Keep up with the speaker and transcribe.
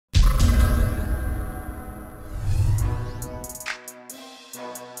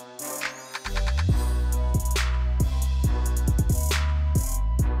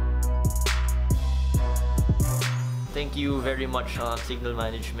you very much Cignal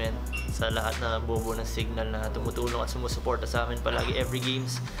Management sa lahat na bobo ng Cignal na tumutulong at sumusuporta sa amin palagi every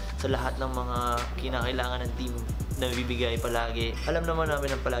games, sa lahat ng mga kinakailangan ng team na bibigay palagi. Alam naman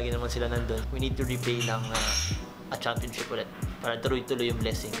namin na palagi naman sila nandun. We need to replay lang a championship ulit para tuloy-tuloy yung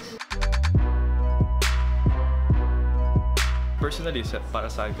blessings. Personally, para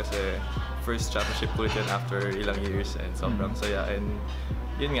sa akin kasi first championship ko rin after ilang years and sobrang saya. And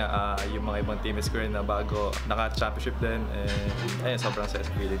yun nga, yung mga ibang teammates ko rin na bago naka-championship din and ayun, sobrang saya sa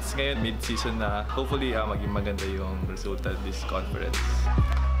feelings. Ngayon, mid-season na hopefully maging maganda yung resulta this conference.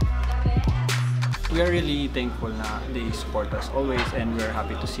 We are really thankful na they support us always and we're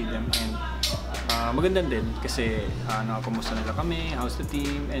happy to see them. And maganda din kasi nakakamusta nila kami, how's the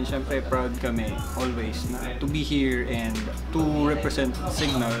team, and syempre proud kami always na to be here and to represent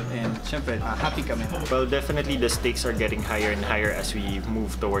Cignal, and syempre happy kami. Well, definitely the stakes are getting higher and higher as we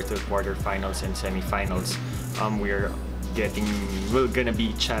move towards the quarterfinals and semifinals. We're gonna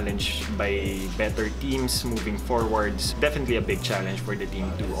be challenged by better teams moving forwards. Definitely a big challenge for the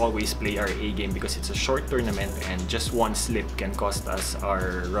team to always play our A game because it's a short tournament and just one slip can cost us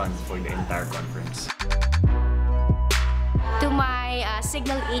our run for the entire conference. To my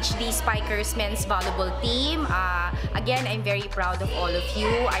Cignal HD Spikers men's volleyball team, again, I'm very proud of all of you.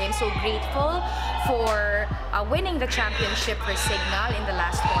 I am so grateful for winning the championship for Cignal in the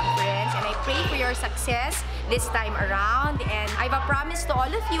last conference, and I pray for your success this time around. And I have a promise to all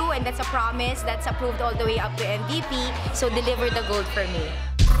of you, and that's a promise that's approved all the way up to MVP, so deliver the gold for me.